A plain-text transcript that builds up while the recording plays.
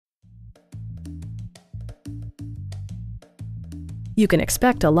You can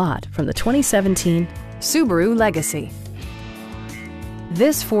expect a lot from the 2017 Subaru Legacy.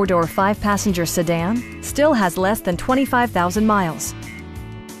 This four-door, five-passenger sedan still has less than 25,000 miles.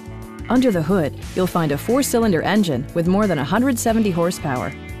 Under the hood, you'll find a four-cylinder engine with more than 170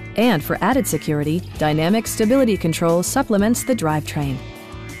 horsepower. And for added security, dynamic stability control supplements the drivetrain.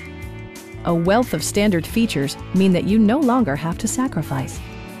 A wealth of standard features mean that you no longer have to sacrifice,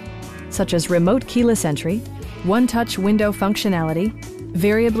 such as remote keyless entry, one-touch window functionality,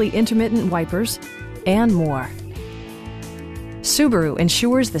 variably intermittent wipers, and more. Subaru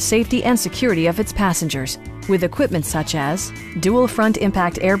ensures the safety and security of its passengers with equipment such as dual front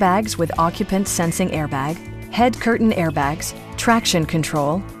impact airbags with occupant sensing airbag, head curtain airbags, traction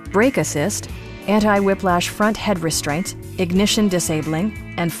control, brake assist, anti-whiplash front head restraints, ignition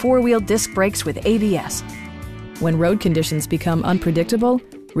disabling, and four-wheel disc brakes with ABS. When road conditions become unpredictable,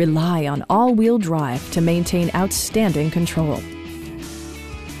 rely on all-wheel drive to maintain outstanding control.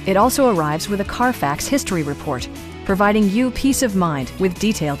 It also arrives with a Carfax history report, providing you peace of mind with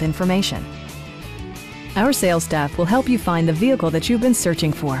detailed information. Our sales staff will help you find the vehicle that you've been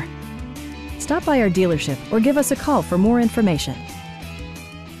searching for. Stop by our dealership or give us a call for more information.